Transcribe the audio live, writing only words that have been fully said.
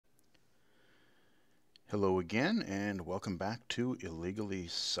Hello again, and welcome back to Illegally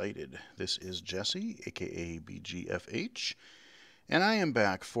Cited. This is Jesse, aka BGFH, and I am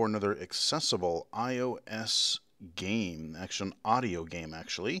back for another accessible iOS game, actually an audio game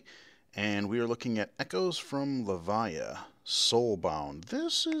actually, and we are looking at Echoes from Levia, Soulbound.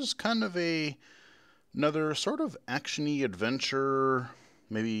 This is kind of another sort of action-y adventure,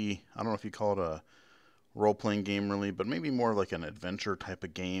 maybe, I don't know if you call it a role-playing game really, but maybe more like an adventure type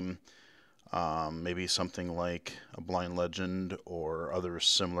of game. Maybe something like a Blind Legend or other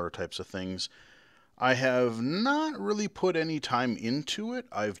similar types of things. I have not really put any time into it.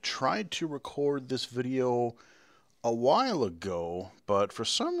 I've tried to record this video a while ago, but for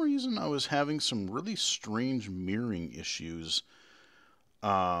some reason I was having some really strange mirroring issues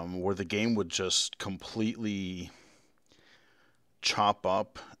where the game would just completely chop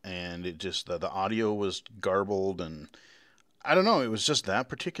up and it just the audio was garbled, and I don't know, it was just that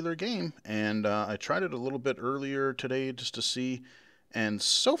particular game, and I tried it a little bit earlier today just to see, and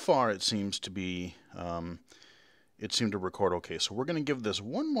so far it seems to be, it seemed to record okay. So we're going to give this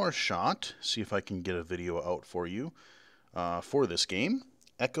one more shot, see if I can get a video out for you for this game,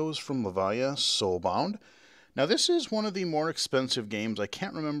 Echoes from Levia, Soulbound. Now this is one of the more expensive games. I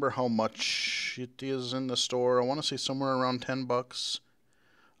can't remember how much it is in the store. I want to say somewhere around 10 bucks,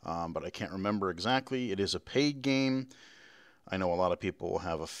 but I can't remember exactly. It is a paid game. I know a lot of people will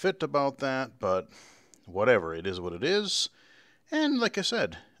have a fit about that, but whatever, it is what it is. And like I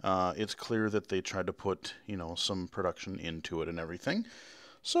said, it's clear that they tried to put, some production into it and everything.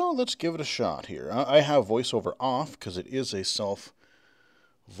 So let's give it a shot here. I have voiceover off because it is a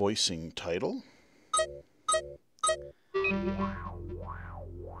self-voicing title.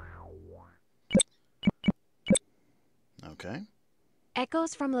 Okay.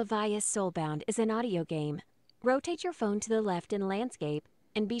 Echoes from Levia's Soulbound is an audio game. Rotate your phone to the left in landscape,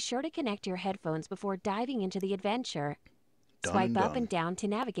 and be sure to connect your headphones before diving into the adventure. Swipe up and down to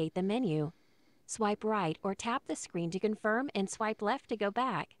navigate the menu. Swipe right or tap the screen to confirm, and swipe left to go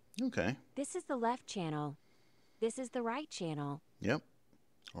back. Okay. This is the left channel. This is the right channel. Yep.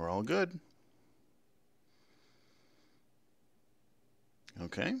 We're all good.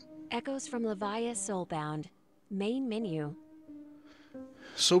 Okay. Echoes from Levia's Soulbound. Main menu.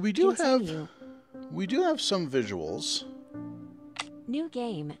 So we do Continue. have some visuals. New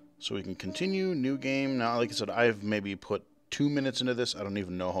game. So we can continue, new game. Now, like I said, I've maybe put 2 minutes into this. I don't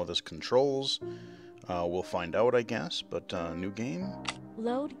even know how this controls. We'll find out, I guess. But new game.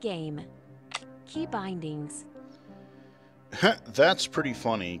 Load game. Key bindings. That's pretty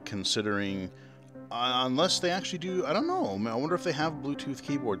funny, considering, unless they actually do, I don't know. I wonder if they have Bluetooth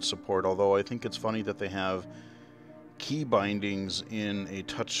keyboard support, although I think it's funny that they have key bindings in a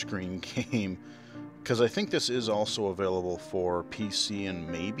touchscreen game, because I think this is also available for PC and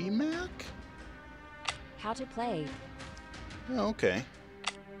maybe Mac? How to play. Oh, okay.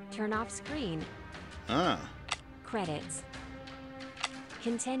 Turn off screen. Ah. Credits.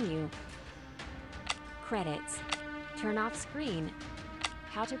 Continue. Credits. Turn off screen.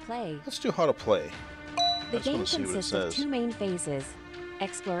 How to play. Let's do how to play. The game consists of two main phases.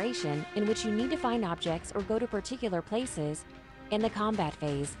 Exploration, in which you need to find objects or go to particular places, and the combat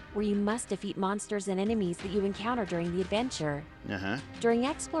phase, where you must defeat monsters and enemies that you encounter during the adventure. During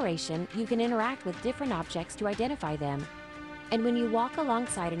exploration, you can interact with different objects to identify them. And when you walk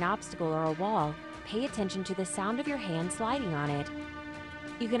alongside an obstacle or a wall, pay attention to the sound of your hand sliding on it.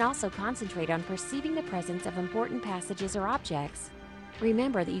 You can also concentrate on perceiving the presence of important passages or objects.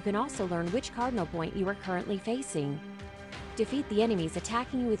 Remember that you can also learn which cardinal point you are currently facing. Defeat the enemies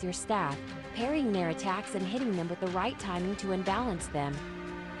attacking you with your staff, parrying their attacks and hitting them with the right timing to unbalance them.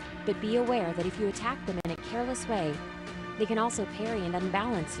 But be aware that if you attack them in a careless way, they can also parry and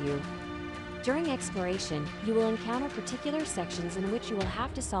unbalance you. During exploration, you will encounter particular sections in which you will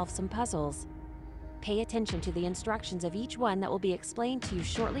have to solve some puzzles. Pay attention to the instructions of each one that will be explained to you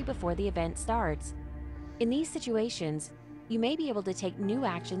shortly before the event starts. In these situations, you may be able to take new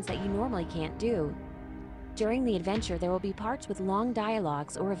actions that you normally can't do. During the adventure, there will be parts with long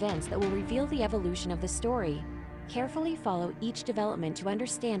dialogues or events that will reveal the evolution of the story. Carefully follow each development to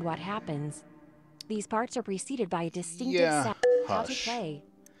understand what happens. These parts are preceded by a distinctive sound. How to play.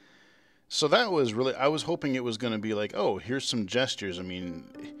 So that was really, I was hoping it was going to be like, oh, here's some gestures. I mean,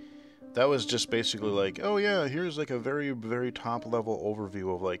 that was just basically like, oh yeah, here's like a very, very top level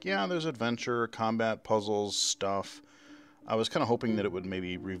overview of like, yeah, there's adventure, combat, puzzles, stuff. I was kind of hoping that it would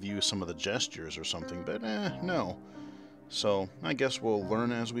maybe review some of the gestures or something, but no. So I guess we'll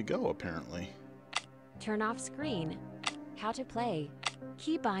learn as we go, apparently. Turn off screen. How to play.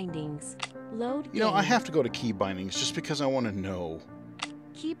 Key bindings. Load game. I have to go to key bindings just because I want to know.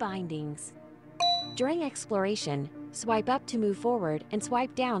 Key bindings. During exploration, swipe up to move forward and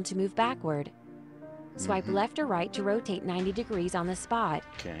swipe down to move backward. Swipe left or right to rotate 90 degrees on the spot.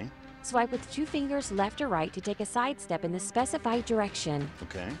 Okay. Swipe with 2 fingers left or right to take a sidestep in the specified direction.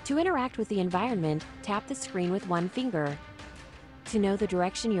 Okay. To interact with the environment, tap the screen with 1 finger. To know the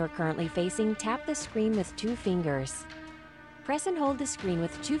direction you are currently facing, tap the screen with 2 fingers. Press and hold the screen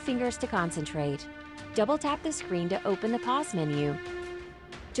with 2 fingers to concentrate. Double tap the screen to open the pause menu.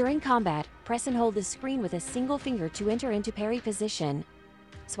 During combat, press and hold the screen with a single finger to enter into parry position.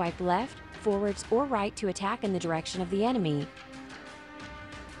 Swipe left, forwards, or right to attack in the direction of the enemy.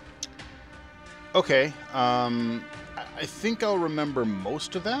 Okay, I think I'll remember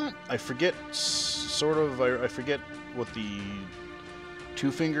most of that. I forget, I forget what the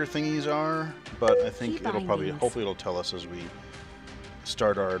 2-finger thingies are, but I think it'll probably, hopefully it'll tell us as we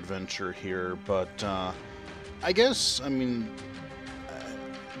start our adventure here. But I guess, I mean,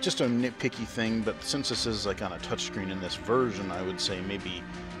 just a nitpicky thing, but since this is like on a touchscreen in this version, I would say maybe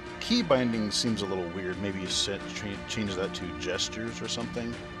key binding seems a little weird. Maybe you change that to gestures or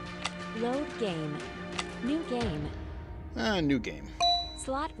something. Load game. New game. New game.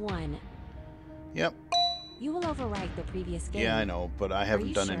 Slot 1. Yep. You will overwrite the previous game. Yeah, I know, but I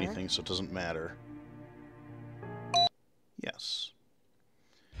haven't done sure? anything, so it doesn't matter. Yes.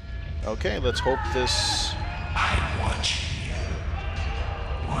 Okay, let's hope this... I'm watching you.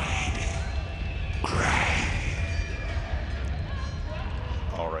 Waiting. Gray.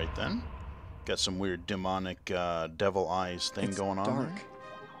 Alright then. Got some weird demonic devil eyes thing going on dark. there.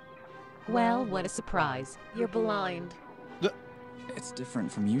 Well, what a surprise. You're blind. It's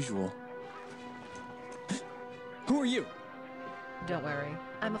different from usual. Who are you? Don't worry,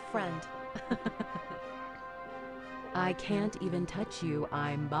 I'm a friend. I can't even touch you,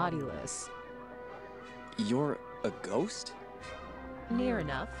 I'm bodiless. You're a ghost? Near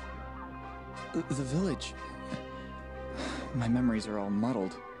enough. The village. My memories are all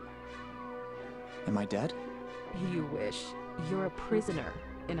muddled. Am I dead? You wish. You're a prisoner,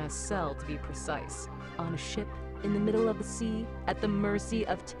 in a cell to be precise, on a ship, in the middle of the sea, at the mercy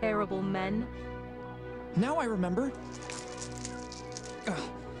of terrible men. Now I remember.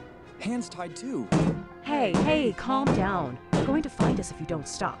 Hands tied too. Hey, calm down. You're going to find us if you don't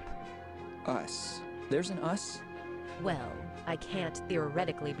stop. Us. There's an us? Well, I can't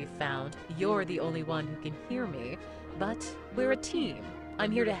theoretically be found. You're the only one who can hear me. But we're a team.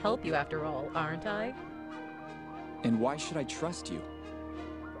 I'm here to help you after all, aren't I? And why should I trust you?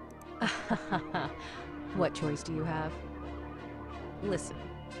 What choice do you have? Listen,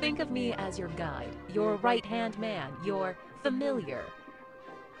 think of me as your guide, your right-hand man, your familiar.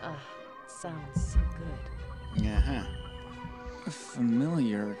 Sounds so good. Uh-huh.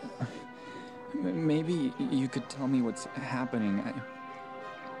 Familiar. Maybe you could tell me what's happening.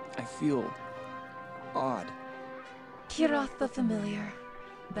 I feel odd. Kiroth the familiar.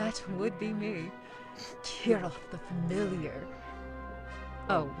 That would be me. Kiroth the familiar.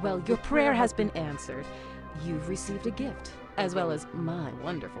 Oh, well, your prayer has been answered. You've received a gift, as well as my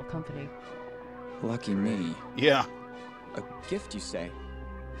wonderful company. Lucky me. Yeah. A gift, you say?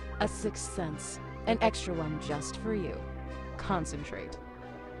 A 6th sense. An extra one just for you. Concentrate.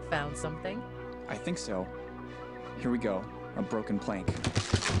 Found something? I think so. Here we go. A broken plank.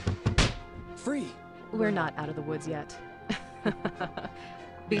 Free! We're not out of the woods yet.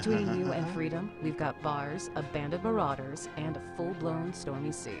 Between you and freedom, we've got bars, a band of marauders, and a full-blown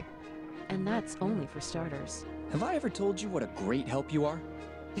stormy sea. And that's only for starters. Have I ever told you what a great help you are?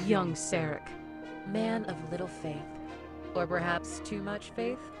 Young Sarek, man of little faith. Or perhaps too much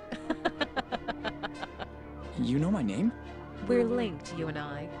faith? You know my name? We're linked, you and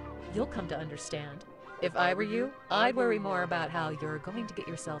I. You'll come to understand. If I were you, I'd worry more about how you're going to get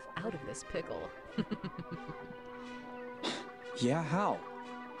yourself out of this pickle. Yeah, how?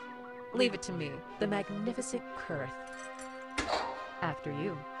 Leave it to me, the magnificent Kurth. After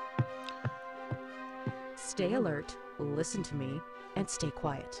you. Stay alert, listen to me, and stay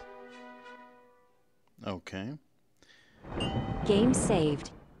quiet. Okay. Game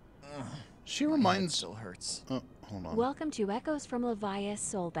saved. She reminds... Still hurts. Oh, hold on. Welcome to Echoes from Levia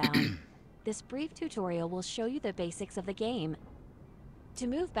Soulbound. This brief tutorial will show you the basics of the game. To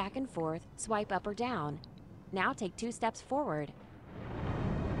move back and forth, swipe up or down. Now take 2 steps forward.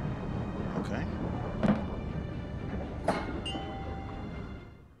 Okay.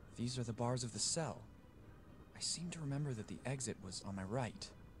 These are the bars of the cell. I seem to remember that the exit was on my right.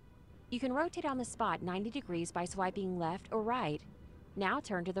 You can rotate on the spot 90 degrees by swiping left or right. Now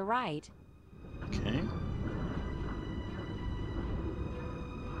turn to the right. Okay.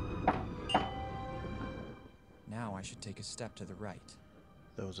 Now I should take a step to the right.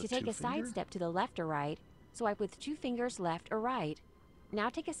 That was a To take a two-finger? side step to the left or right, swipe with 2 fingers left or right. Now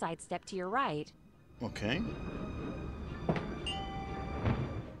take a side step to your right. Okay.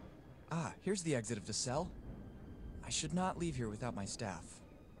 Ah, here's the exit of the cell. I should not leave here without my staff.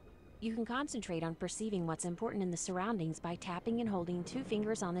 You can concentrate on perceiving what's important in the surroundings by tapping and holding 2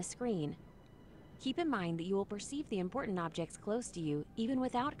 fingers on the screen. Keep in mind that you will perceive the important objects close to you even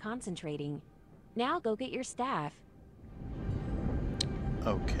without concentrating. Now go get your staff.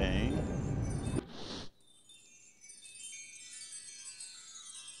 Okay.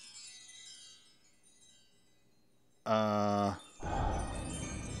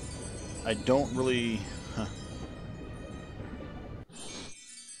 I don't really... Huh.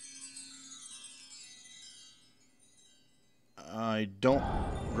 I don't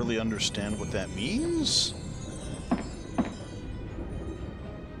really understand what that means.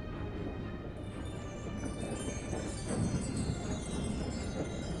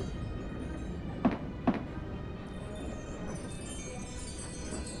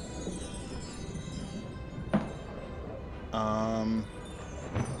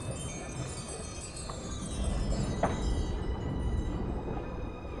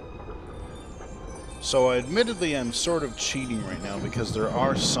 So admittedly, I'm sort of cheating right now because there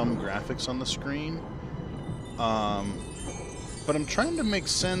are some graphics on the screen. But I'm trying to make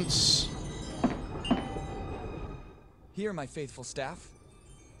sense. Here, my faithful staff.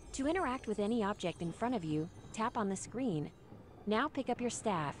 To interact with any object in front of you, tap on the screen. Now pick up your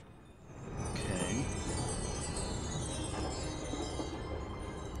staff. Okay.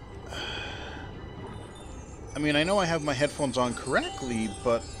 I mean, I know I have my headphones on correctly,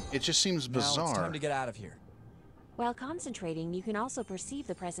 but it just seems bizarre. Now it's time to get out of here. While concentrating, you can also perceive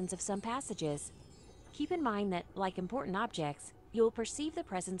the presence of some passages. Keep in mind that, like important objects, you will perceive the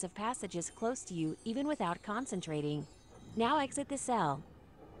presence of passages close to you even without concentrating. Now exit the cell.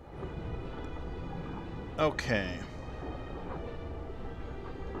 Okay.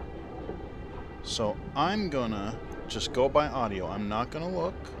 So I'm gonna just go by audio. I'm not gonna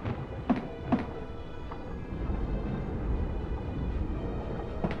look.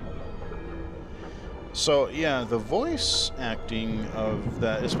 So yeah, the voice acting of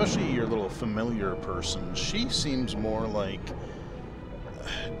that, especially your little familiar person, she seems more like,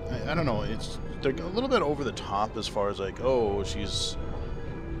 I don't know, they're a little bit over the top as far as like, oh, it's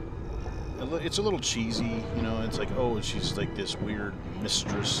a little cheesy, you know, it's like, oh, she's like this weird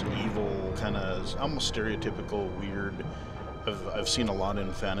mistress, evil, kind of almost stereotypical weird. I've seen a lot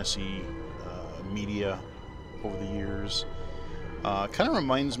in fantasy media over the years. Kind of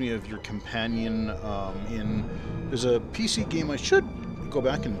reminds me of your companion there's a PC game I should go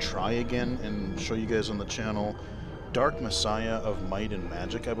back and try again and show you guys on the channel. Dark Messiah of Might and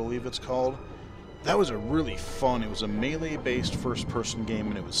Magic, I believe it's called. That was a really fun, it was a melee-based first-person game,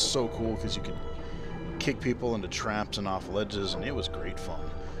 and it was so cool because you could kick people into traps and off ledges, and it was great fun.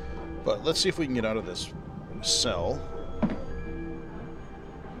 But let's see if we can get out of this cell.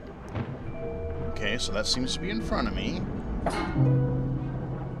 Okay, so that seems to be in front of me.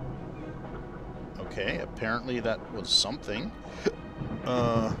 Okay, apparently that was something.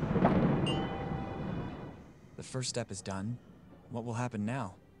 The first step is done. What will happen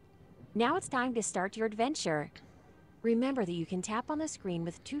now? Now it's time to start your adventure. Remember that you can tap on the screen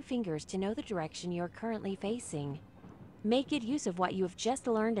with 2 fingers to know the direction you're currently facing. Make good use of what you have just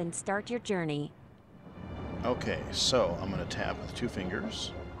learned and start your journey. Okay, so I'm going to tap with 2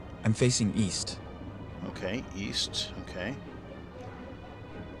 fingers. I'm facing east. Okay, east, okay.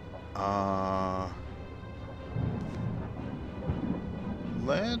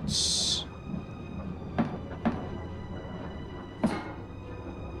 Let's...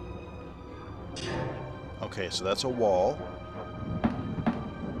 Okay, so that's a wall.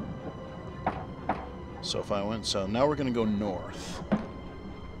 So if I went, so now we're gonna go north.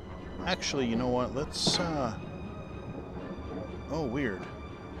 Actually, you know what, let's, oh, weird.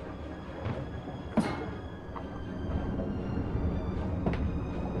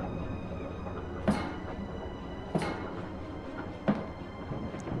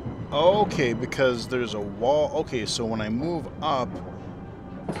 Okay, because there's a wall. Okay, so when I move up,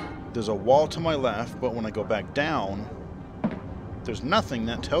 there's a wall to my left, but when I go back down, there's nothing.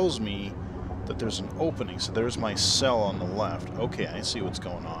 That tells me that there's an opening. So there's my cell on the left. Okay, I see what's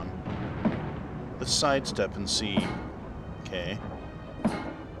going on. Let's sidestep and see. Okay.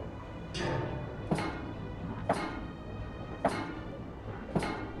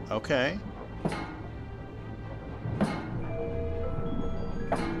 Okay.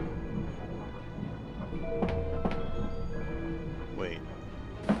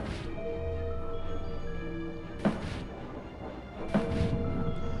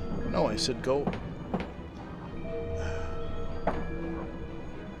 No, I said go.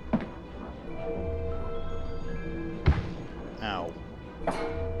 Ow.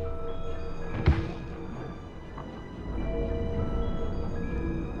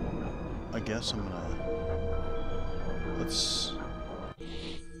 I guess I'm gonna... Let's...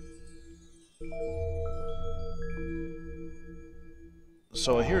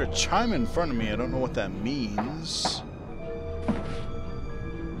 So I hear a chime in front of me. I don't know what that means.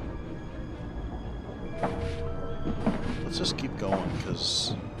 Let's just keep going,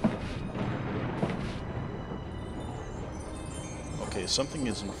 because... Okay, something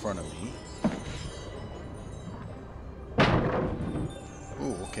is in front of me.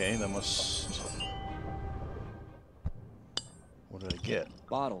 Ooh, okay, that must... What did I get?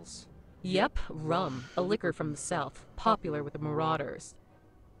 Bottles. Yep, rum, a liquor from the south, popular with the marauders.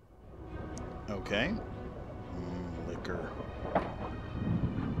 Okay. Liquor.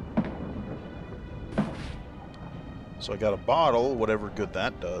 So I got a bottle, whatever good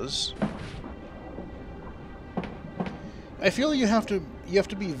that does. I feel you have to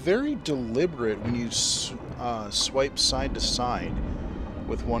be very deliberate when you swipe side to side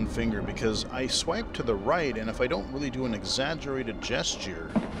with one finger, because I swipe to the right, and if I don't really do an exaggerated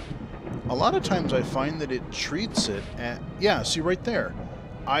gesture, a lot of times I find that it treats it at... Yeah, see right there.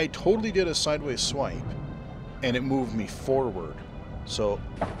 I totally did a sideways swipe, and it moved me forward. So,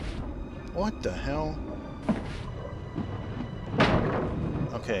 what the hell?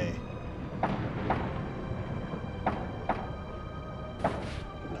 Okay.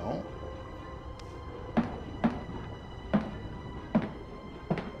 No.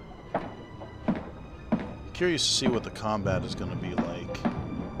 Curious to see what the combat is going to be like.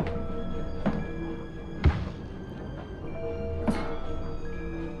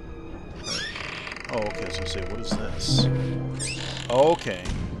 Oh, okay, I was gonna say, what is this? Okay.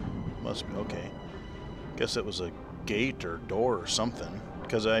 Must be, okay. Guess it was a gate or door or something.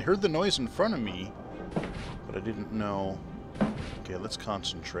 Because I heard the noise in front of me, but I didn't know. Okay, let's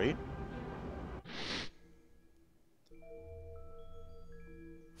concentrate.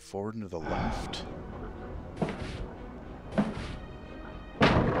 Forward and to the left.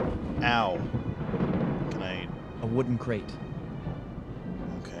 Ow. Can I... A wooden crate.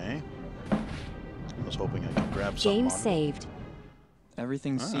 Okay. I was hoping I could grab something. Game on it. saved.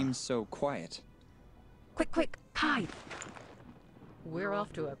 Everything seems so quiet. Quick, quick, hide! We're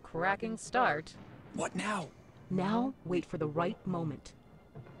off to a cracking start. What now? Now, wait for the right moment.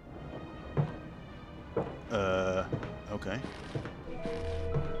 Okay.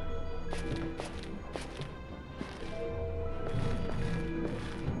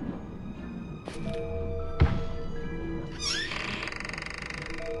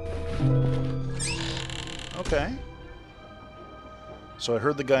 Okay. So I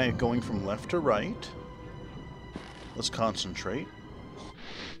heard the guy going from left to right. Let's concentrate.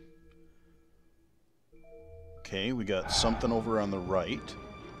 Okay, we got something over on the right.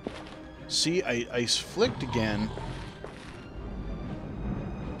 See, I flicked again.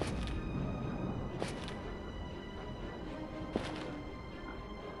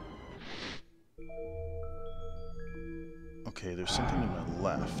 Okay, there's something to my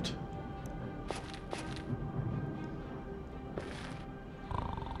left.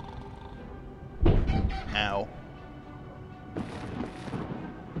 Ow.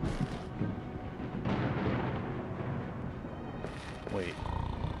 Wait.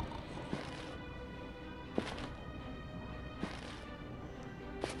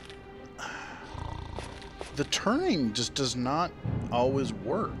 The turning just does not always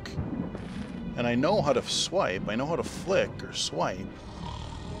work. And I know how to swipe, I know how to flick or swipe.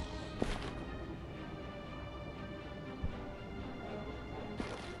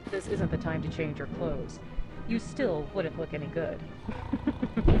 This isn't the time to change your clothes. You still wouldn't look any good.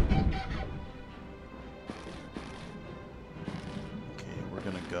 Okay, we're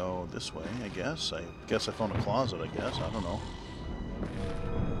gonna go this way, I guess. I guess I found a closet, I guess. I don't know.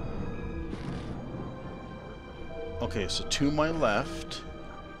 Okay, so to my left,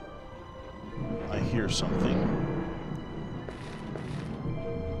 I hear something.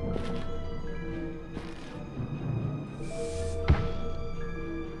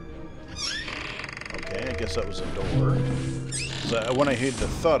 Okay, I guess that was a door. So when I heard the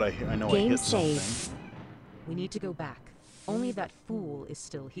thud, I know I Game hit saved. something. We need to go back. Only that fool is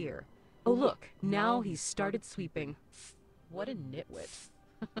still here. Oh look, now he's started sweeping. What a nitwit.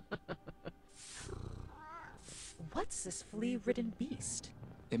 What's this flea-ridden beast?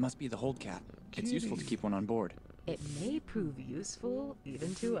 It must be the hold cat. It's useful to keep one on board. It may prove useful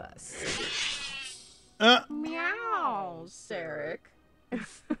even to us. Uh, Meow, Sarek.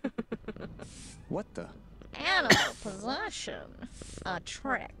 What the? Animal possession. A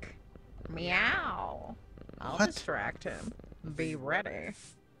trick. Meow. I'll What? distract him. Be ready.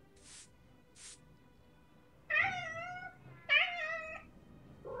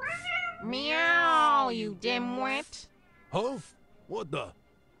 Meow, you dimwit. Huh? What the?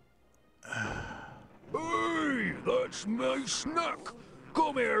 Hey, that's my snack!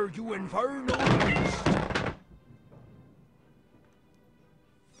 Come here, you infernal beast!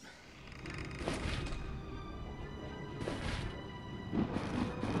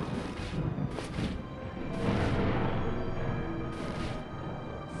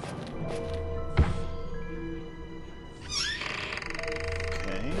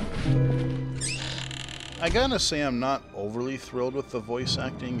 Okay. I gotta say I'm not overly thrilled with the voice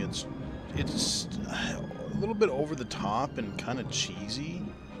acting. It's a little bit over the top and kind of cheesy.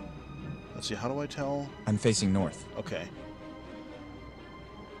 Let's see, how do I tell? I'm facing north. Okay.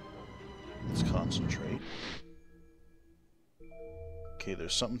 Let's concentrate. Okay,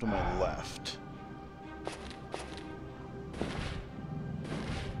 there's something to my left.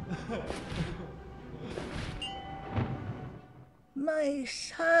 My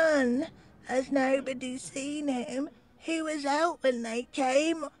son, has nobody seen him? He was out when they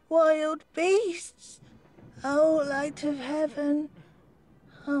came, wild beasts. Oh, light of heaven.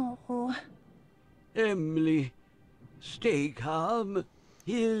 Oh. Emily, stay calm.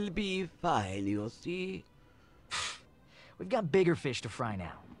 He'll be fine, you'll see. We've got bigger fish to fry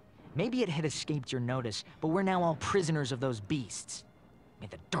now. Maybe it had escaped your notice, but we're now all prisoners of those beasts. May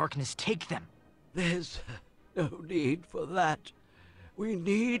the darkness take them. There's no need for that. We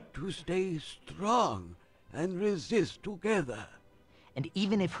need to stay strong and resist together. And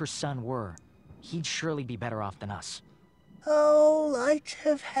even if her son were, he'd surely be better off than us. Oh, light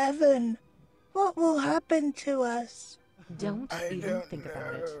of heaven. What will happen to us? Don't even think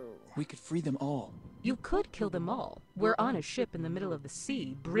about it. We could free them all. You could kill them all. We're on a ship in the middle of the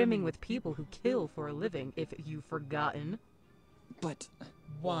sea, brimming with people who kill for a living, if you've forgotten. But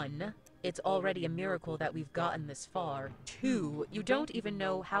 1, it's already a miracle that we've gotten this far. 2, you don't even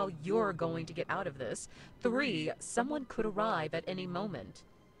know how you're going to get out of this. 3, someone could arrive at any moment.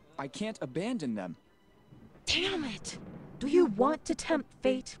 I can't abandon them. Damn it! Do you want to tempt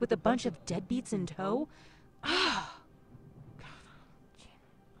fate with a bunch of deadbeats in tow?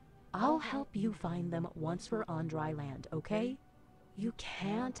 I'll help you find them once we're on dry land, okay? You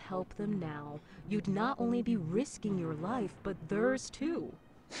can't help them now. You'd not only be risking your life, but theirs too.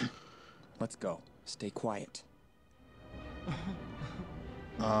 Let's go. Stay quiet.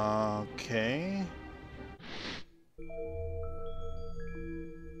 Okay.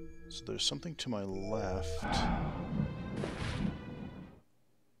 So there's something to my left.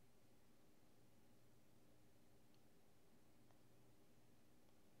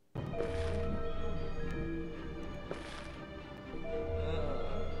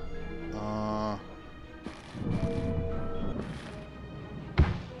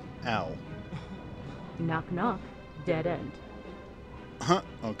 Ow. Knock knock. Dead end. Huh,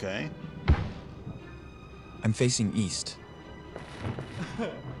 okay. I'm facing east.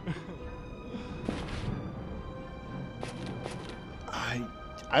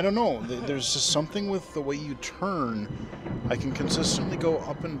 I don't know. There's just something with the way you turn. I can consistently go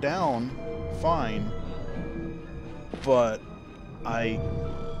up and down, fine, but I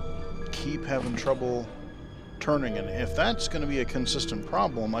keep having trouble turning, and if that's going to be a consistent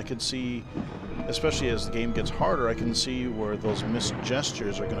problem, I could see, especially as the game gets harder, I can see where those missed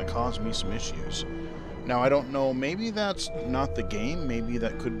gestures are going to cause me some issues. Now, I don't know, maybe that's not the game, maybe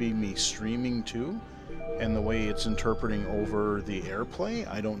that could be me streaming too, and the way it's interpreting over the airplay,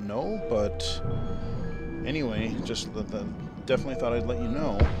 I don't know, but anyway, just definitely thought I'd let you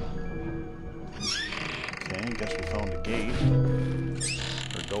know. Okay, I guess we found a gate,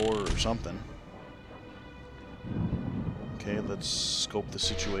 or door, or something. Okay, let's scope the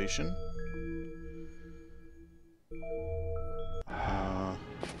situation.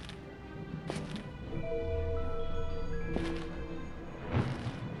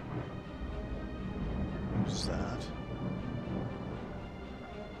 What's that?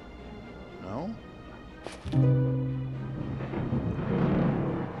 No?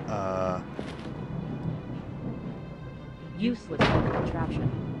 Useless contraption.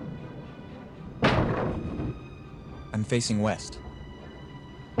 I'm facing west.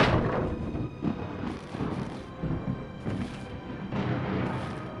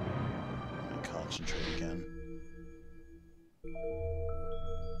 Concentrate again.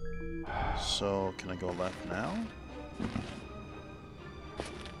 So, can I go left now?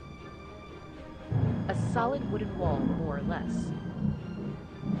 A solid wooden wall, more or less.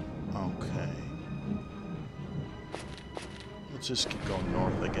 Okay. Let's just keep going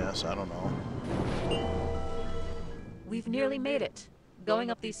north, I guess. I don't know. We've nearly made it.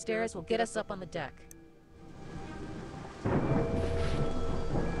 Going up these stairs will get us up on the deck.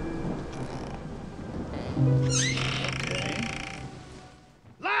 Okay.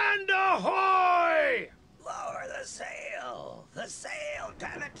 Land ahoy! Lower the sail! The sail,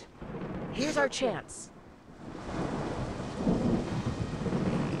 damn it! Here's our chance.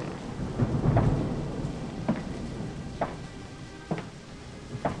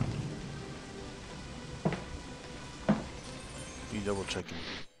 You double checking.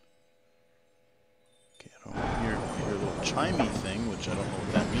 Okay, I don't hear a little chimey thing, which I don't know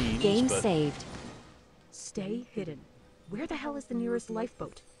what that means. Game but saved. Stay hidden. Where the hell is the nearest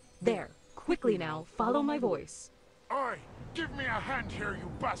lifeboat? There. Quickly now, follow my voice. Oi! Give me a hand here, you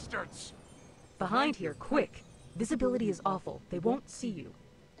bastards! Behind here, quick. Visibility is awful. They won't see you.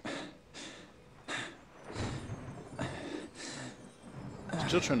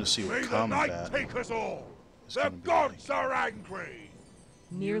 Still trying to see May what the combat. night take us all! It's The gonna be gods like. are angry!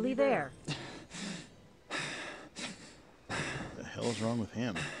 Nearly there. What the hell is wrong with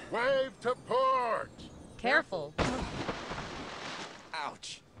him? Wave to port! Careful.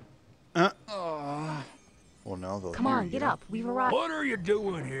 Ouch. Well, now they'll Come hear on, you. get up. We've arrived. What are you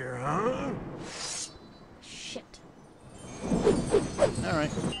doing here, huh? Shit. All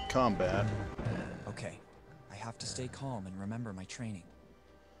right, combat. Okay, I have to stay calm and remember my training.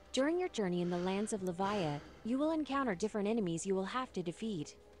 During your journey in the lands of Levia, you will encounter different enemies you will have to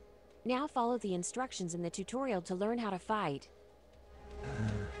defeat. Now follow the instructions in the tutorial to learn how to fight.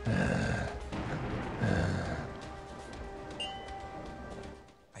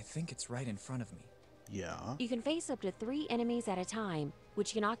 I think it's right in front of me. Yeah. You can face up to 3 enemies at a time,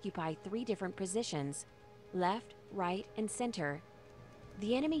 which can occupy 3 different positions: left, right, and center.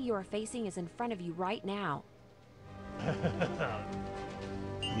 The enemy you are facing is in front of you right now.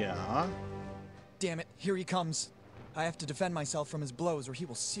 Yeah. Damn it, here he comes. I have to defend myself from his blows or he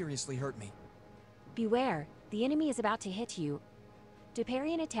will seriously hurt me. Beware, the enemy is about to hit you. To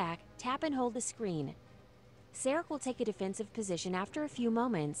parry an attack, tap and hold the screen. Sarek will take a defensive position after a few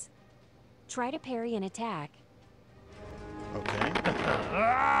moments. Try to parry an attack. Okay.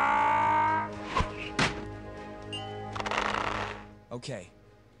 Okay,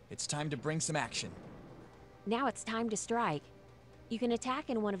 it's time to bring some action. Now it's time to strike. You can attack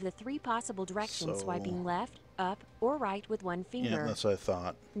in one of the 3 possible directions, So- swiping left, up, or right with one Yeah, finger. that's what I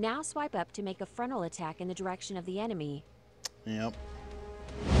thought. Now swipe up to make a frontal attack in the direction of the enemy. Yep.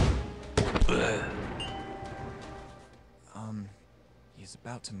 He's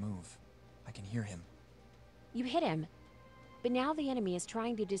about to move. I can hear him. You hit him. But now the enemy is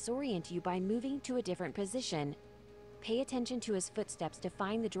trying to disorient you by moving to a different position. Pay attention to his footsteps to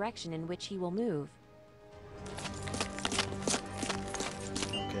find the direction in which he will move.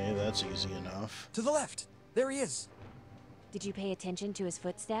 Okay, that's easy enough. To the left! There he is! Did you pay attention to his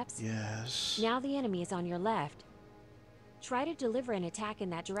footsteps? Yes. Now the enemy is on your left. Try to deliver an attack in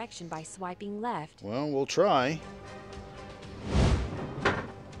that direction by swiping left. Well, we'll try.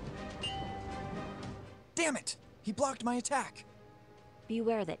 Damn it! He blocked my attack!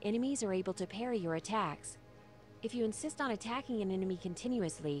 Beware that enemies are able to parry your attacks. If you insist on attacking an enemy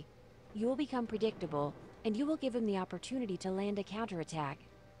continuously, you will become predictable, and you will give him the opportunity to land a counterattack.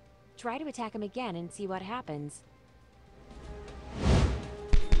 Try to attack him again and see what happens.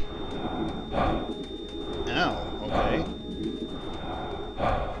 Ow, okay.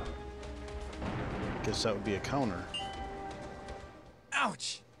 Guess that would be a counter.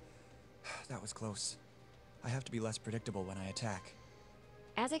 Ouch! That was close. I have to be less predictable when I attack.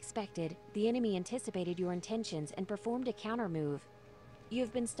 As expected, the enemy anticipated your intentions and performed a counter move. You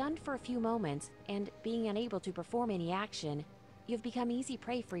have been stunned for a few moments, and being unable to perform any action, you have become easy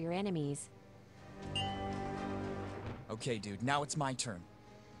prey for your enemies. Okay, dude, now it's my turn.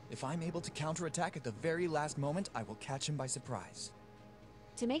 If I'm able to counterattack at the very last moment, I will catch him by surprise.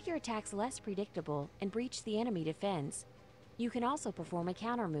 To make your attacks less predictable and breach the enemy defense, you can also perform a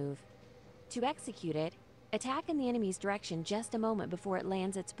counter move. To execute it, attack in the enemy's direction just a moment before it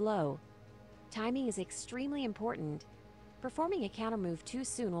lands its blow. Timing is extremely important. Performing a counter move too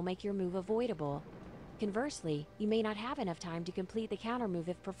soon will make your move avoidable. Conversely, you may not have enough time to complete the counter move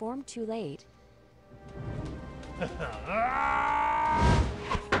if performed too late.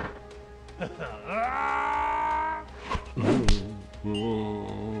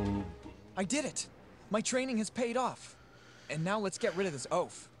 I did it! My training has paid off. And now let's get rid of this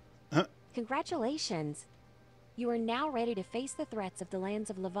oaf. Congratulations! You are now ready to face the threats of the lands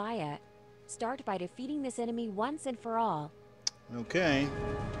of Levia. Start by defeating this enemy once and for all. Okay.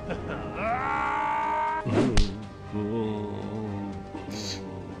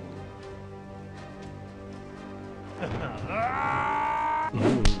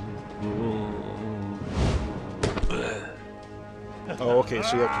 Oh, okay,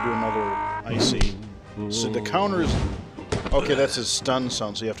 so you have to do another... I see. So the counter is... Okay, that's his stun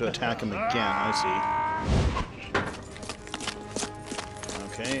sound, so you have to attack him again. I see.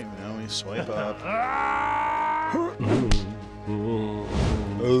 Okay, now we swipe up.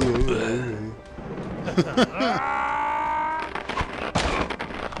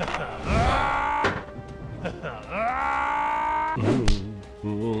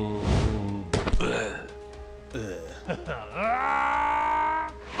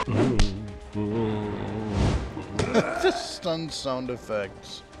 The stun sound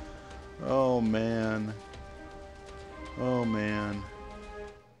effects. Oh man. Oh man.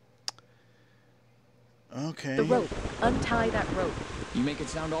 Okay. The rope. Untie that rope. You make it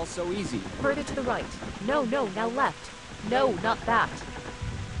sound all so easy. Further to the right. No, no, now left. No, not that.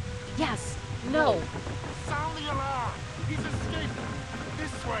 Yes. No. Sound the alarm! He's escaping!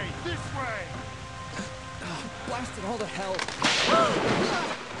 This way! This way! Blast it all to hell.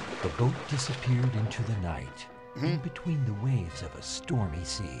 The boat disappeared into the night, in between the waves of a stormy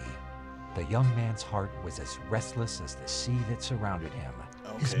sea. The young man's heart was as restless as the sea that surrounded him,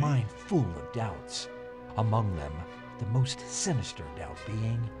 his mind full of doubts. Among them, the most sinister doubt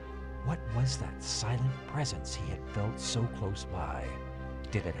being, what was that silent presence he had felt so close by?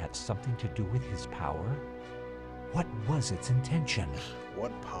 Did it have something to do with his power? What was its intention?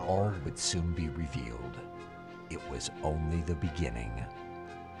 What power? All would soon be revealed. It was only the beginning.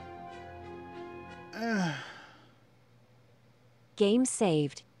 Game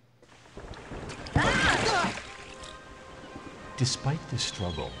saved. Despite the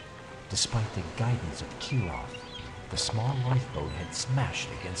struggle, despite the guidance of Kiroth, the small lifeboat had smashed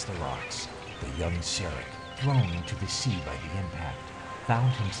against the rocks. The young Sarek, thrown into the sea by the impact,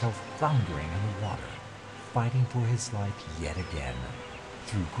 found himself floundering in the water, fighting for his life yet again.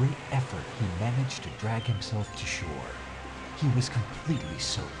 Through great effort, he managed to drag himself to shore. He was completely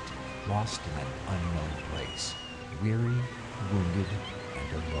soaked, lost in an unknown place, weary, wounded,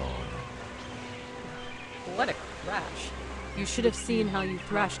 and alone. What a crash. You should have seen how you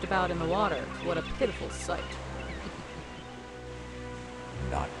thrashed about in the water. What a pitiful sight.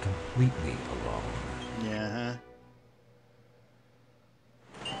 Not completely alone. Yeah.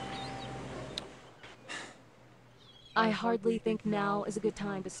 I hardly think now is a good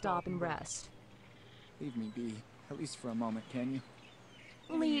time to stop and rest. Leave me be, at least for a moment, can you?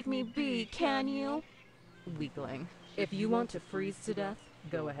 Leave me be, can you? Weakling. If you want to freeze to death,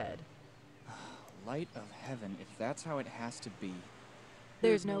 go ahead. Light of heaven, if that's how it has to be.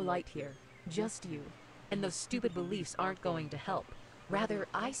 There's no light here, just you. And those stupid beliefs aren't going to help. Rather,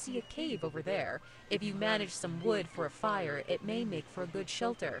 I see a cave over there. If you manage some wood for a fire, it may make for a good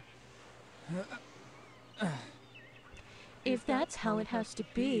shelter. If that's how it has to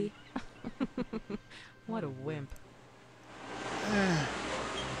be. What a wimp.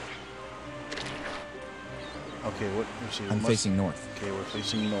 Okay, what? Let's see. I'm facing north. Okay, we're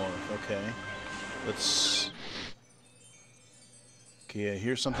facing north. Okay. Let's... Okay, I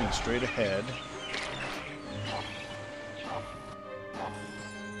hear something straight ahead.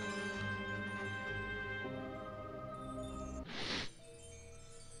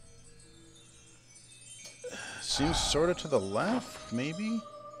 Seems sort of to the left, maybe?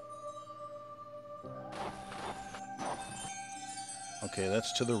 Okay,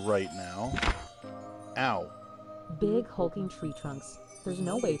 that's to the right now. Ow. Big hulking tree trunks. There's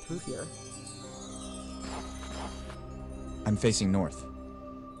no way through here. I'm facing north.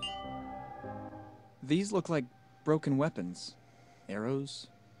 These look like broken weapons. Arrows?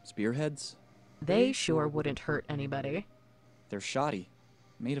 Spearheads? They sure wouldn't hurt anybody. They're shoddy.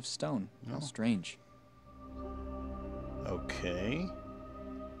 Made of stone. How strange. Okay.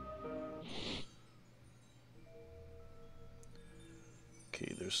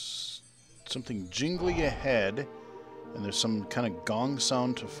 Okay, there's something jingly ahead, and there's some kind of gong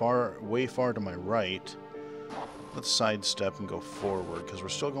sound to way far to my right. Let's sidestep and go forward, because we're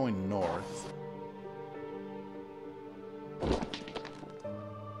still going north.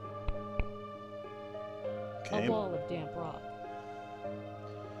 Okay. A wall of damp rock.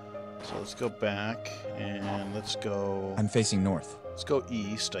 So let's go back, and let's go... I'm facing north. Let's go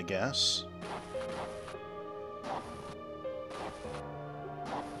east, I guess.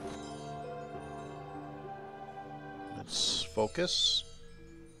 Let's focus.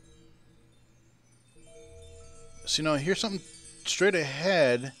 So, I hear something straight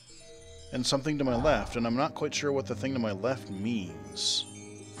ahead and something to my left, and I'm not quite sure what the thing to my left means.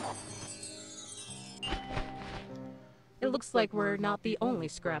 It looks like we're not the only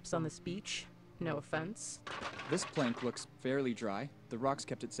scraps on this beach. No offense. This plank looks fairly dry. The rocks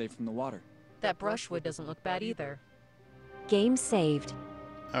kept it safe from the water. That brushwood doesn't look bad either. Game saved.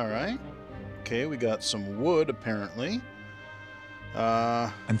 Alright. Okay, we got some wood, apparently.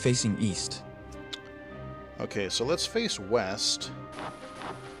 I'm facing east. Okay, so let's face west.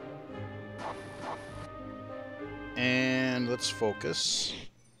 And let's focus.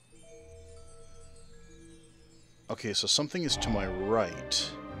 Okay, so something is to my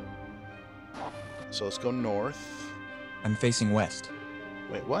right. So let's go north. I'm facing west.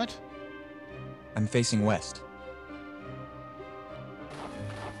 Wait, what? I'm facing west.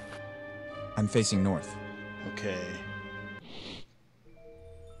 I'm facing north. Okay.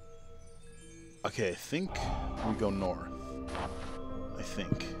 Okay, I think we go north. I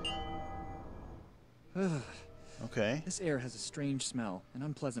think. Okay. This air has a strange smell, an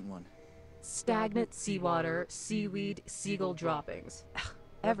unpleasant one. Stagnant seawater, seaweed, seagull droppings.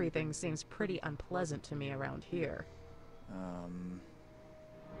 Everything seems pretty unpleasant to me around here.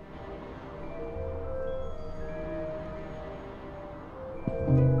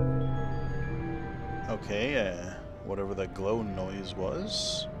 Okay, whatever that glow noise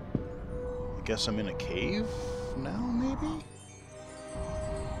was. I guess I'm in a cave now, maybe?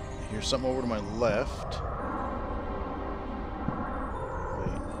 I hear something over to my left.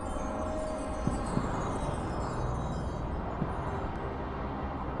 Wait.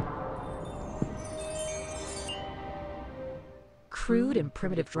 Crude and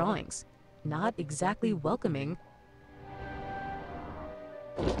primitive drawings. Not exactly welcoming.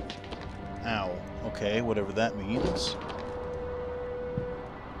 Ow. Okay, whatever that means.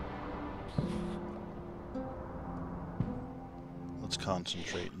 Let's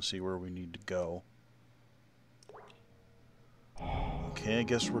concentrate and see where we need to go. Okay, I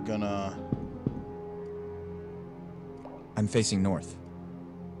guess we're gonna... I'm facing north.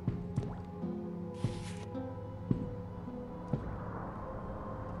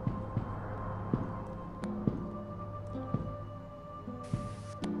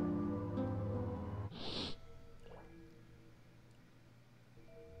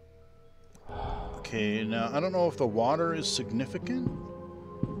 Okay, now I don't know if the water is significant.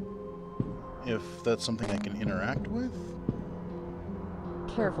 If that's something I can interact with.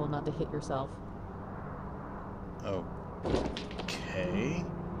 Careful not to hit yourself. Okay.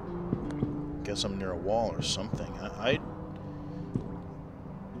 Guess I'm near a wall or something.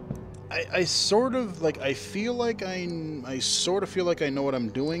 I sort of like I feel like I sort of feel like I know what I'm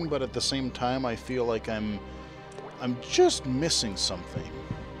doing, but at the same time I feel like I'm just missing something.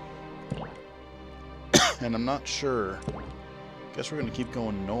 And I'm not sure. Guess we're gonna keep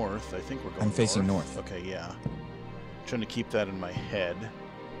going north. I think we're going I'm facing north. Okay, yeah. Trying to keep that in my head.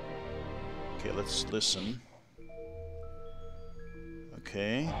 Okay, let's listen.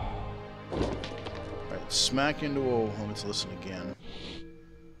 Okay. Alright, smack into a... Let's listen again.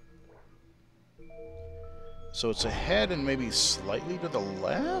 So it's ahead and maybe slightly to the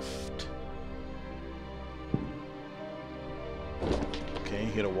left? Okay,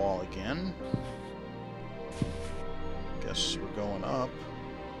 hit a wall again. Guess we're going up.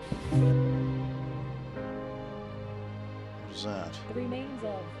 What is that? The remains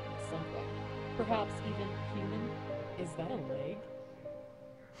of something. Perhaps even human. Is that a leg?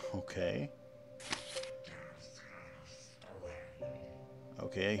 Okay.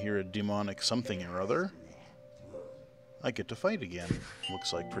 Okay, I hear a demonic something or other. I get to fight again.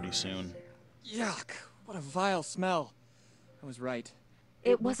 Looks like pretty soon. Yuck! What a vile smell. I was right.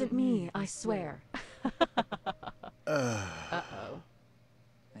 It wasn't me, I swear. Uh-oh.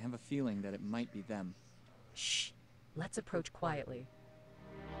 I have a feeling that it might be them. Shh. Let's approach quietly.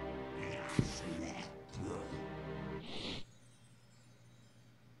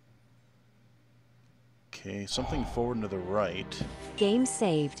 Okay, something forward and to the right. Game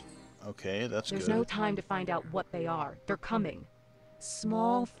saved. Okay, that's There's good. no time to find out what they are. They're coming.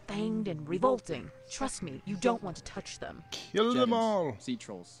 Small, fanged, and revolting. Trust me, you don't want to touch them. Kill them all! Sea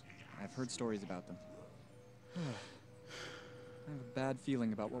trolls. I've heard stories about them. I have a bad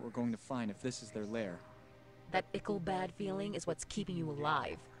feeling about what we're going to find if this is their lair. That ickle bad feeling is what's keeping you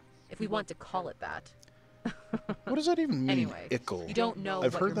alive. If we want to call it that. What does that even mean, Anyway, ickle? you don't know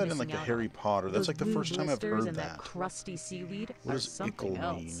I've what heard you're that in like missing the out Harry on. Potter. That's Those like the blue first time I've blisters heard and that. crusty seaweed What are does something ickle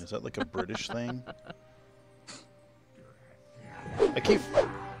else. mean? Is that like a British thing? I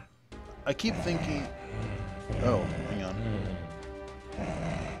keep thinking... Oh, hang on.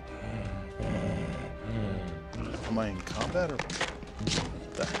 Am I in combat or...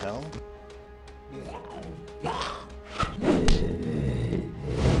 What the hell?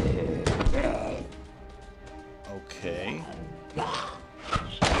 Okay.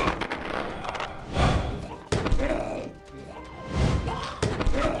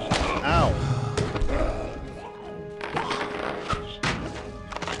 Ow!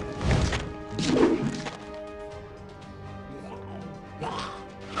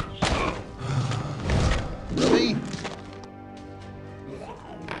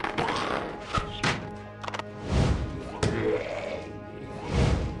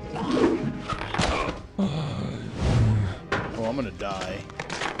 die.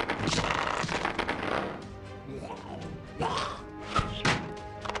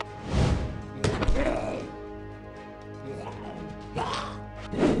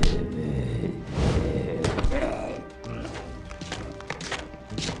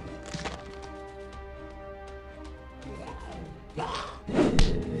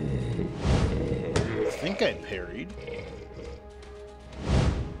 I think I parried.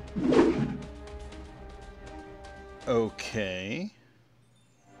 Okay.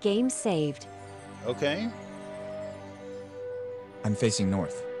 Game saved. Okay. I'm facing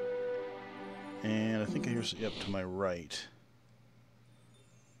north. And I think I hear yep to my right.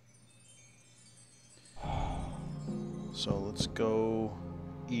 So let's go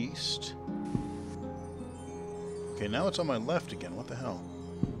east. Okay, now it's on my left again. What the hell?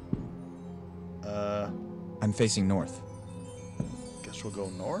 I'm facing north. Guess we'll go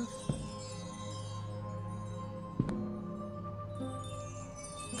north?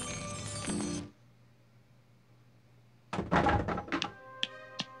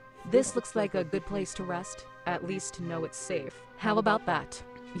 This looks like a good place to rest, at least to know it's safe. How about that?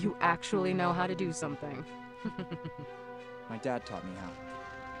 You actually know how to do something. My dad taught me how.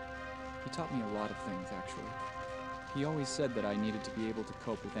 He taught me a lot of things, actually. He always said that I needed to be able to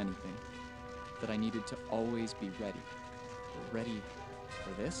cope with anything. That I needed to always be ready. But ready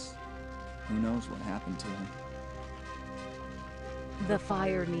for this? Who knows what happened to him? The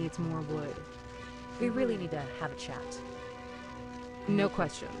fire needs more wood. We really need to have a chat. No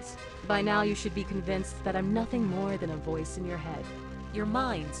questions. By now you should be convinced that I'm nothing more than a voice in your head. Your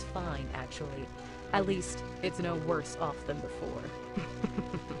mind's fine, actually. At least, it's no worse off than before.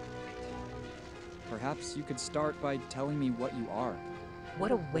 Perhaps you could start by telling me what you are.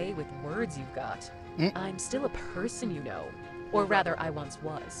 What a way with words you've got. I'm still a person, you know. Or rather, I once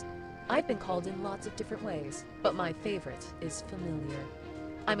was. I've been called in lots of different ways, but my favorite is familiar.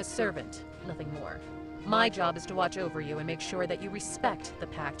 I'm a servant, nothing more. My job is to watch over you and make sure that you respect the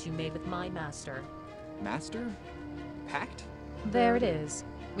pact you made with my master. Master? Pact? There it is.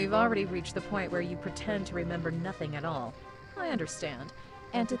 We've already reached the point where you pretend to remember nothing at all. I understand.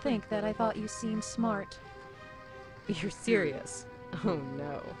 And to think that I thought you seemed smart. You're serious? Oh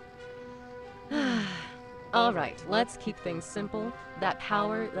no. All right, let's keep things simple. That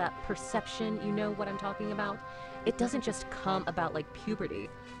power, that perception, you know what I'm talking about? It doesn't just come about like puberty.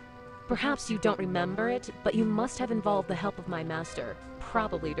 Perhaps you don't remember it, but you must have involved the help of my master,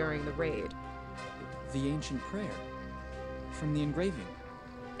 probably during the raid. The ancient prayer. From the engraving.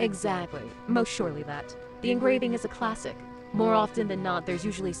 Exactly. Most surely that. The engraving is a classic. More often than not, there's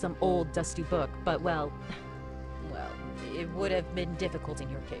usually some old, dusty book, but well, it would have been difficult in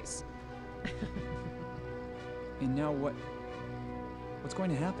your case. And now what's going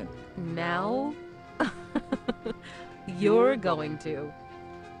to happen? Now? You're going to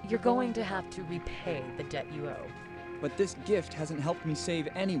have to repay the debt you owe. But this gift hasn't helped me save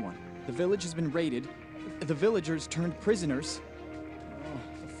anyone. The village has been raided. The villagers turned prisoners. Oh,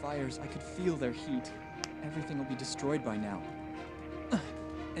 the fires, I could feel their heat. Everything will be destroyed by now.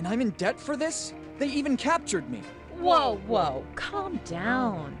 And I'm in debt for this? They even captured me. Whoa, calm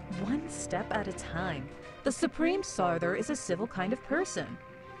down. One step at a time. The Supreme Sarther is a civil kind of person.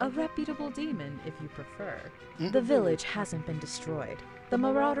 A reputable demon, if you prefer. The village hasn't been destroyed. The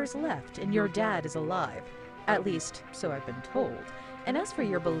marauders left, and your dad is alive. At least, so I've been told. And as for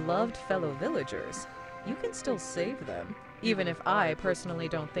your beloved fellow villagers, you can still save them. Even if I personally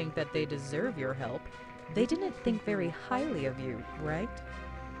don't think that they deserve your help. They didn't think very highly of you, right?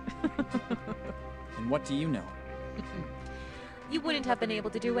 And what do you know? You wouldn't have been able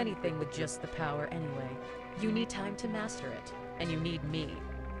to do anything with just the power anyway. You need time to master it, and you need me.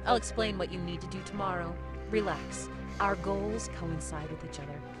 I'll explain what you need to do tomorrow. Relax. Our goals coincide with each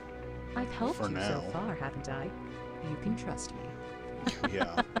other. I've helped you so far, haven't I? You can trust me.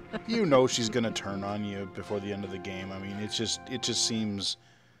 Yeah. You know she's going to turn on you before the end of the game. I mean, it just seems...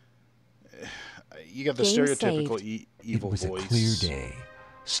 You got the stereotypical evil voice. It was a clear day.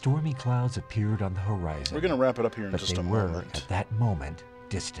 Stormy clouds appeared on the horizon. We're going to wrap it up here in just a moment. But they were, at that moment,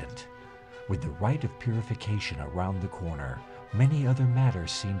 distant. With the rite of purification around the corner, many other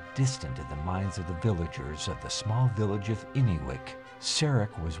matters seemed distant in the minds of the villagers of the small village of Iniwick.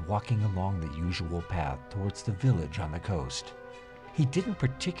 Sarek was walking along the usual path towards the village on the coast. He didn't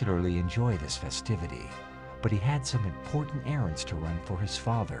particularly enjoy this festivity, but he had some important errands to run for his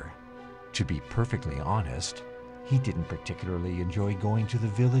father. To be perfectly honest, he didn't particularly enjoy going to the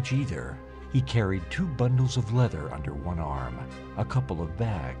village either. He carried 2 bundles of leather under one arm, a couple of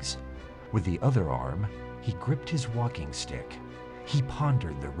bags. With the other arm, he gripped his walking stick. He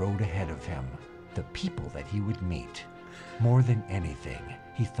pondered the road ahead of him, the people that he would meet. More than anything,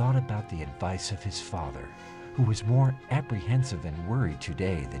 he thought about the advice of his father, who was more apprehensive and worried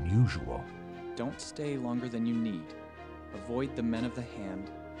today than usual. Don't stay longer than you need. Avoid the men of the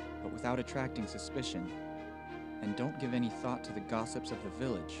hand, but without attracting suspicion. And don't give any thought to the gossips of the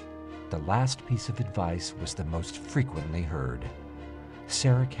village. The last piece of advice was the most frequently heard.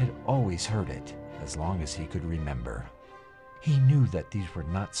 Sarek had always heard it, as long as he could remember. He knew that these were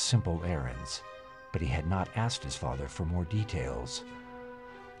not simple errands, but he had not asked his father for more details.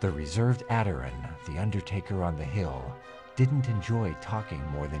 The reserved Adaran, the undertaker on the hill, didn't enjoy talking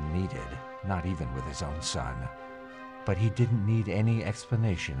more than needed, not even with his own son. But he didn't need any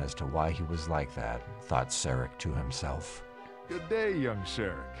explanation as to why he was like that, thought Sarek to himself. Good day, young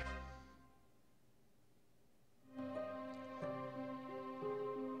Sarek.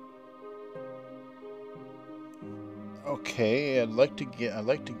 Okay, I'd like to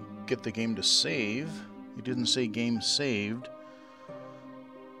get the game to save. It didn't say game saved.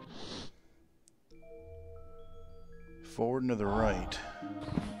 Forward and to the right.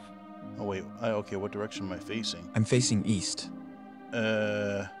 Oh wait, okay, what direction am I facing? I'm facing east.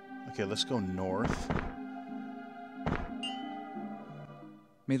 Okay, let's go north.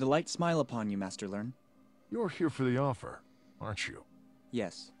 May the light smile upon you, Master Learn. You're here for the offer, aren't you?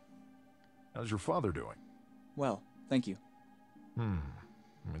 Yes. How's your father doing? Well, thank you.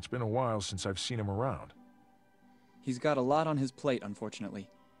 It's been a while since I've seen him around. He's got a lot on his plate, unfortunately.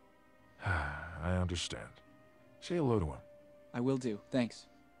 I understand. Say hello to him. I will do, thanks.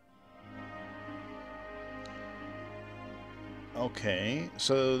 Okay,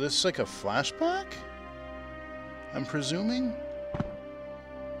 so this is like a flashback? I'm presuming?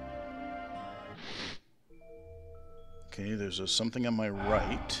 Okay, there's something on my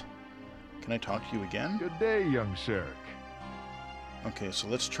right. Can I talk to you again? Good day, young Sarek. Okay, so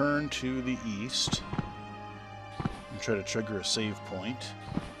let's turn to the east and try to trigger a save point.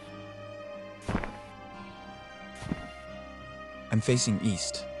 I'm facing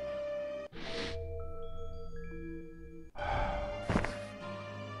east.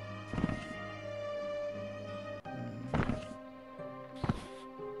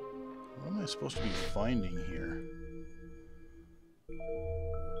 What am I supposed to be finding here?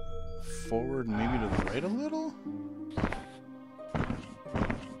 Forward, maybe to the right a little?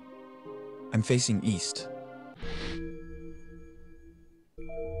 I'm facing east.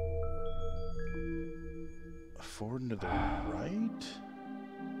 Forward and to the right?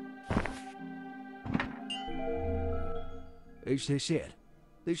 Is this it?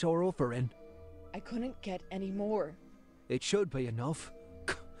 This our offering? I couldn't get any more. It should be enough.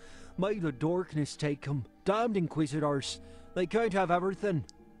 May the darkness take them. Damned inquisitors. They can't have everything.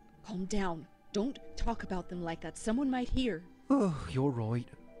 Calm down. Don't talk about them like that. Someone might hear. Oh, you're right.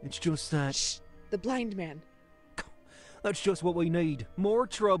 It's just that... Shh! The blind man. That's just what we need. More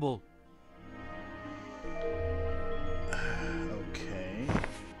trouble. Okay.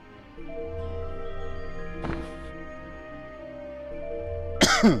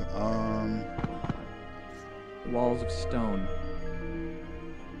 Walls of stone.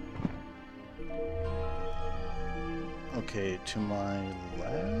 Okay, to my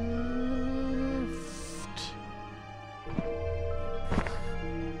left.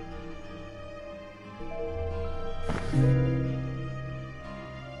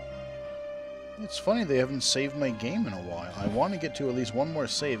 It's funny they haven't saved my game in a while. I want to get to at least one more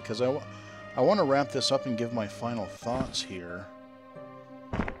save because I want to wrap this up and give my final thoughts here.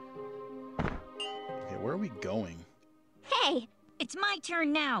 Okay, where are we going? Hey, it's my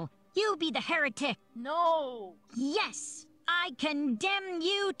turn now. You be the heretic. No! Yes, I condemn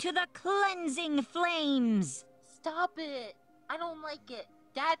you to the cleansing flames. Stop it. I don't like it.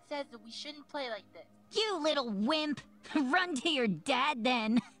 Dad says that we shouldn't play like this. You little wimp. Run to your dad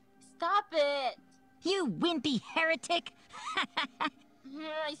then. Stop it. You wimpy heretic.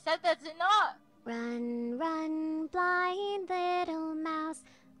 I said that's enough. Run, run, blind little mouse,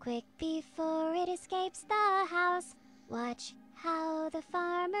 quick before it escapes the house. Watch how the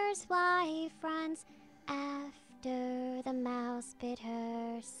farmer's wife runs after the mouse bit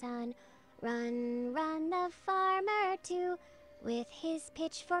her son. Run, run the farmer too, with his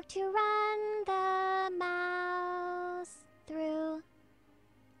pitchfork to run the mouse through.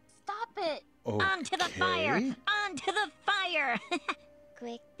 Stop it! Okay. Onto the fire! Onto the fire!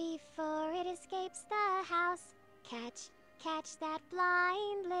 Quick before it escapes the house, catch that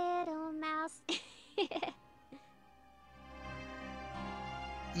blind little mouse.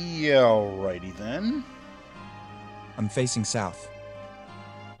 Yeah, alrighty then. I'm facing south.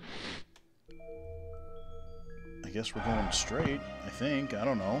 I guess we're going straight, I think. I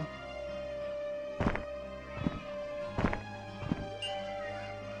don't know.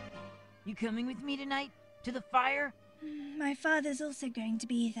 You coming with me tonight? To the fire? My father's also going to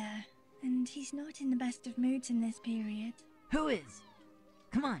be there, and he's not in the best of moods in this period. Who is?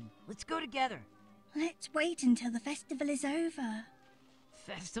 Come on, let's go together. Let's wait until the festival is over.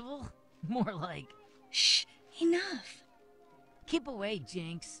 Festival? More like... Shh, enough. Keep away,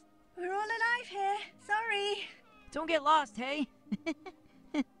 Jinx. We're all alive here. Sorry. Don't get lost, hey?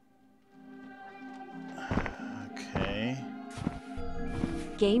 Okay.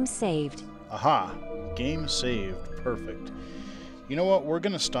 Game saved. Aha. Game saved. Perfect. You know what? We're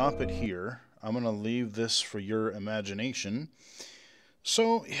going to stop it here. I'm going to leave this for your imagination.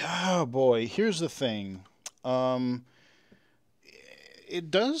 So, oh boy, here's the thing. It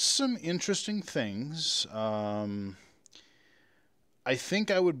does some interesting things. I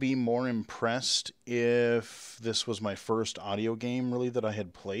think I would be more impressed if this was my first audio game, really, that I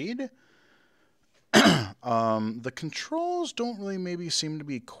had played. The controls don't really maybe seem to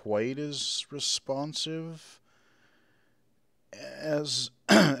be quite as responsive as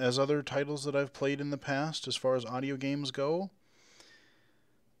as other titles that I've played in the past as far as audio games go.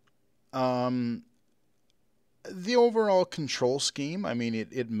 The overall control scheme, I mean,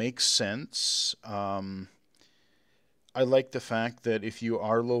 it makes sense. I like the fact that if you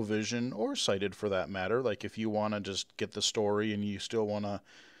are low vision, or sighted for that matter, like if you want to just get the story and you still want to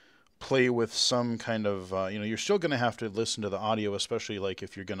play with some kind of, you're still going to have to listen to the audio, especially like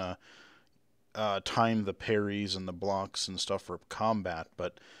if you're going to time the parries and the blocks and stuff for combat.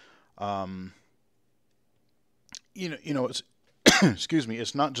 But, it's, excuse me,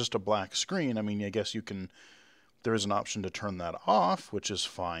 it's not just a black screen. I mean, I guess there is an option to turn that off, which is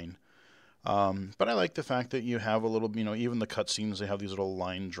fine. But I like the fact that you have a little, even the cutscenes, they have these little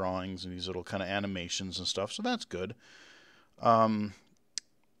line drawings and these little kind of animations and stuff, so that's good.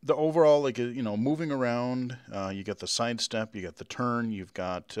 The overall, moving around, you got the sidestep, you got the turn, you've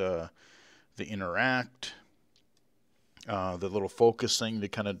got the interact, the little focus thing to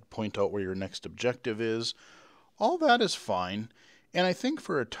kind of point out where your next objective is. All that is fine, and I think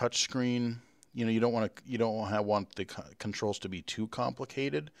for a touchscreen, you don't want the controls to be too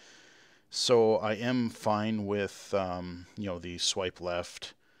complicated. So I am fine with, the swipe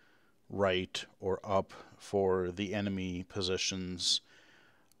left, right, or up for the enemy positions.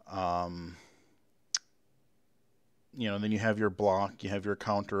 Then you have your block, you have your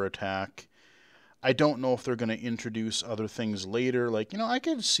counter attack. I don't know if they're going to introduce other things later. Like, I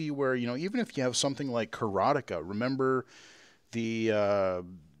could see where, even if you have something like Karateka, remember the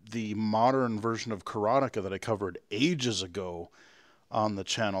modern version of Karateka that I covered ages ago on the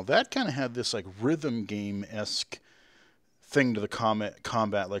channel, that kind of had this like rhythm game-esque thing to the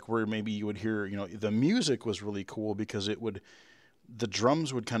combat, like where maybe you would hear, the music was really cool because the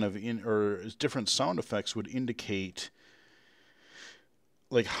drums would kind of or different sound effects would indicate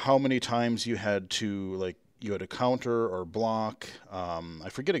like how many times you had to counter or block. I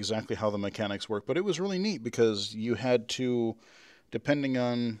forget exactly how the mechanics work, but it was really neat because you had to, depending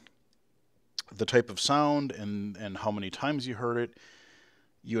on the type of sound and how many times you heard it,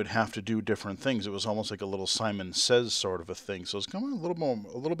 you would have to do different things. It was almost like a little Simon Says sort of a thing. So it's kind of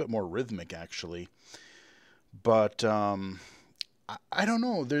a little bit more rhythmic, actually. But I don't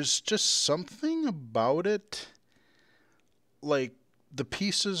know. There's just something about it. Like, the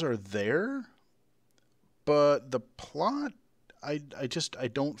pieces are there, but the plot, I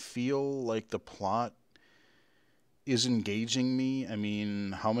don't feel like the plot is engaging me. I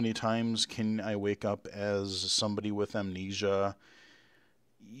mean, how many times can I wake up as somebody with amnesia?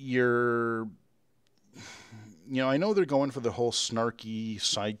 I know they're going for the whole snarky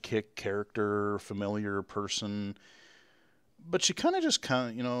sidekick character, familiar person, but she kind of just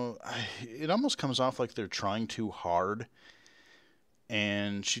it almost comes off like they're trying too hard,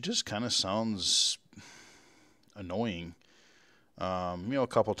 and she just kind of sounds annoying. A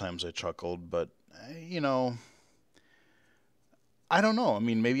couple times I chuckled, but I don't know. I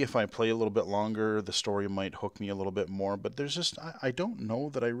mean, maybe if I play a little bit longer, the story might hook me a little bit more. But there's just, I don't know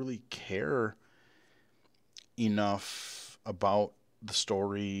that I really care enough about the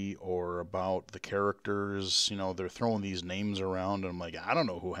story or about the characters. They're throwing these names around, and I'm like, I don't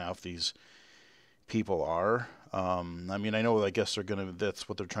know who half these people are. I mean, I know, I guess that's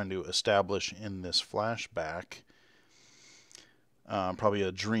what they're trying to establish in this flashback. Probably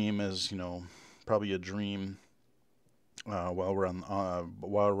a dream while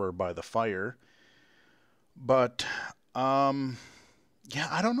we're by the fire. But I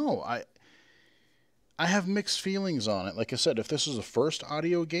don't know. I have mixed feelings on it. Like I said, if this was a first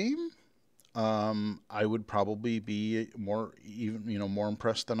audio game, I would probably be more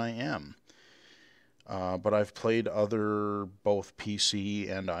impressed than I am. But I've played other both PC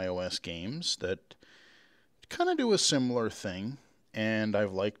and iOS games that kind of do a similar thing, and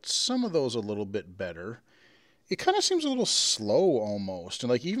I've liked some of those a little bit better. It kind of seems a little slow almost, and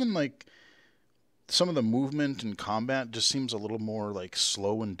like even like some of the movement and combat just seems a little more like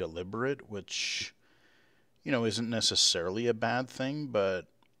slow and deliberate, which, you know, isn't necessarily a bad thing, but,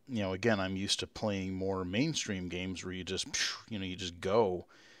 you know, again, I'm used to playing more mainstream games where you just, you know, you just go.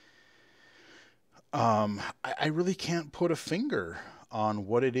 I really can't put a finger on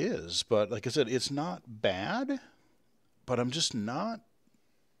what it is, but like I said, it's not bad, but I'm just not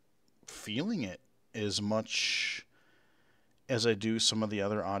feeling it as much as I do some of the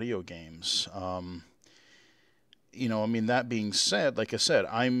other audio games. You know, I mean, that being said, like I said,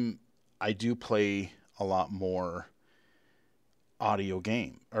 I do play a lot more audio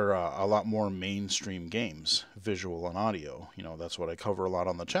game, or a lot more mainstream games, visual and audio. You know, that's what I cover a lot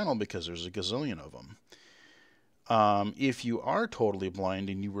on the channel because there's a gazillion of them. If you are totally blind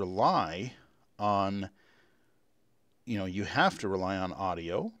and you rely on, you know, you have to rely on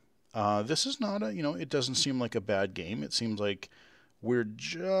audio, this is not a, you know, it doesn't seem like a bad game. It seems like we're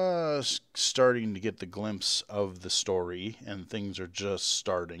just starting to get the glimpse of the story and things are just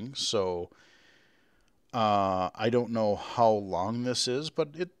starting. So I don't know how long this is, but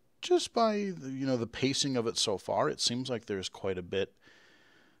it just by, you know, the pacing of it so far, it seems like there's quite a bit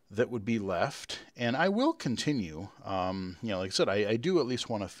that would be left, and I will continue. You know, like I said, I do at least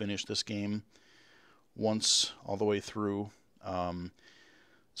want to finish this game once all the way through.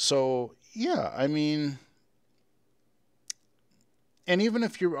 So yeah, I mean, and even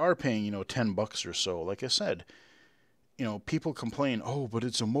if you are paying, you know, $10 or so, like I said, you know, people complain, oh, but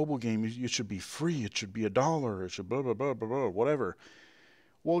it's a mobile game, it should be free, it should be $1, it should blah blah blah blah blah, whatever.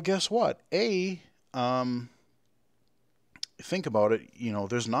 Well, guess what? Think about it, you know,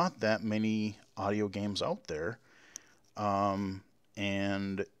 there's not that many audio games out there.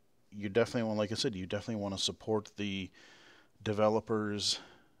 And you definitely want, like I said, you definitely want to support the developers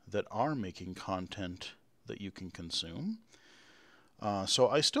that are making content that you can consume. So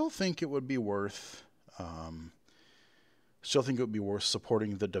I still think it would be worth,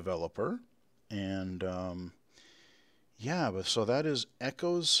 supporting the developer. And yeah, but so that is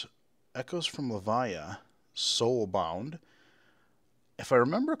Echoes from Levia, Soulbound. If I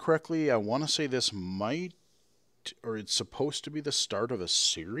remember correctly, I want to say this might, or it's supposed to be the start of a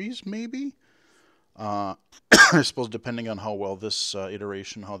series, maybe? I suppose depending on how well this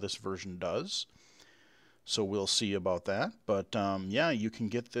iteration, how this version does. So we'll see about that. But yeah, you can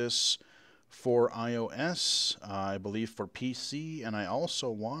get this for iOS, I believe for PC, and I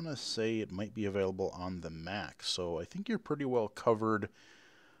also want to say it might be available on the Mac. So I think you're pretty well covered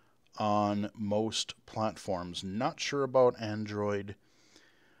on most platforms. Not sure about Android.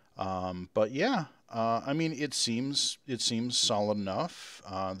 But yeah, I mean, it seems solid enough.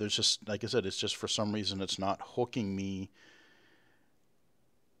 There's just, like I said, it's just for some reason it's not hooking me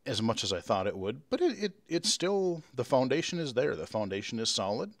as much as I thought it would. But it's still, the foundation is there. The foundation is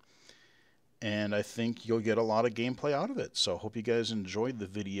solid. And I think you'll get a lot of gameplay out of it. So I hope you guys enjoyed the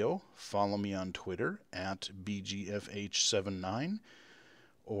video. Follow me on Twitter at BGFH79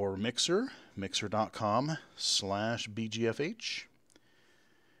 or mixer.com/BGFH.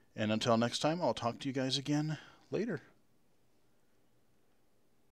 And until next time, I'll talk to you guys again later.